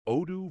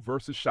Odoo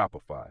versus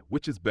Shopify,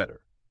 which is better?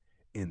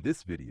 In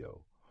this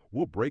video,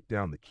 we'll break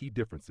down the key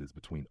differences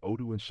between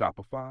Odoo and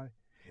Shopify,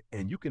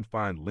 and you can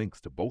find links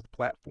to both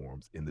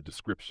platforms in the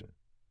description.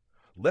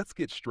 Let's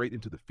get straight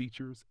into the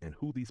features and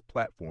who these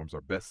platforms are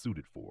best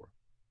suited for.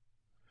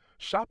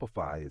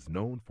 Shopify is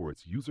known for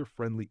its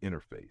user-friendly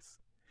interface,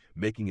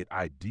 making it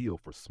ideal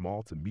for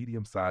small to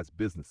medium-sized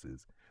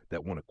businesses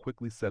that want to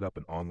quickly set up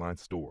an online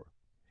store.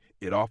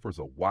 It offers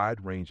a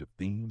wide range of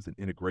themes and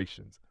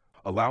integrations,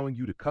 allowing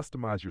you to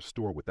customize your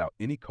store without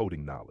any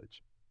coding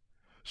knowledge.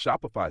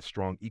 Shopify's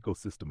strong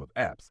ecosystem of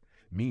apps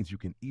means you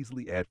can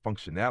easily add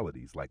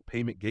functionalities like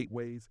payment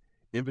gateways,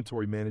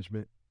 inventory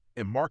management,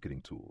 and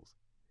marketing tools.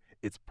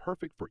 It's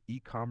perfect for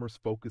e-commerce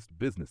focused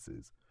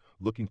businesses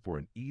looking for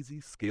an easy,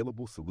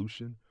 scalable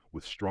solution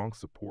with strong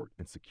support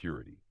and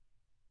security.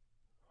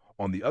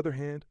 On the other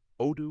hand,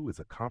 Odoo is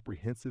a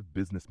comprehensive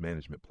business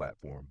management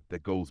platform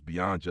that goes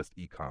beyond just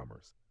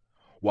e-commerce.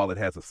 While it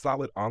has a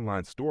solid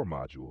online store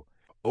module,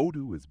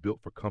 Odoo is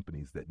built for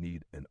companies that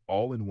need an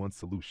all-in-one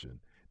solution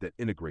that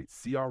integrates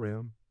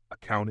CRM,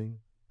 accounting,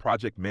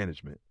 project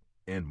management,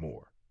 and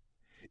more.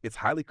 It's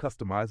highly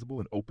customizable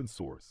and open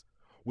source,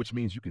 which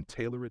means you can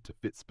tailor it to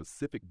fit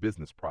specific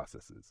business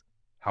processes.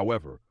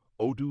 However,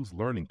 Odoo's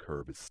learning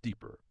curve is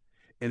steeper,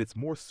 and it's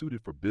more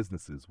suited for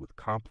businesses with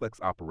complex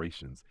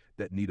operations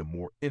that need a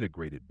more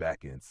integrated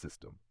back-end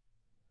system.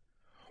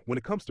 When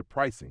it comes to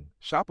pricing,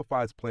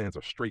 Shopify's plans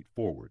are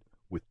straightforward,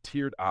 with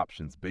tiered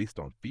options based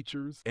on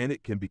features, and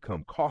it can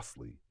become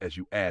costly as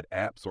you add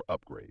apps or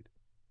upgrade.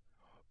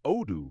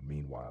 Odoo,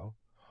 meanwhile,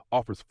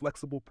 offers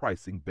flexible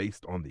pricing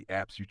based on the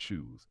apps you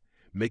choose,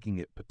 making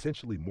it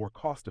potentially more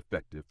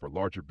cost-effective for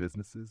larger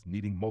businesses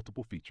needing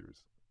multiple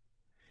features.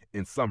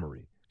 In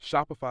summary,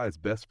 Shopify is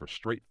best for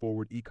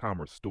straightforward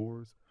e-commerce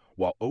stores,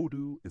 while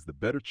Odoo is the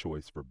better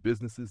choice for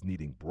businesses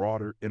needing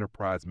broader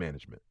enterprise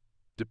management.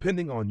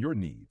 Depending on your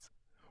needs,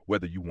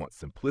 whether you want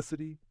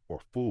simplicity or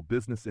full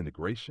business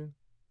integration,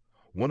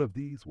 one of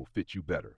these will fit you better.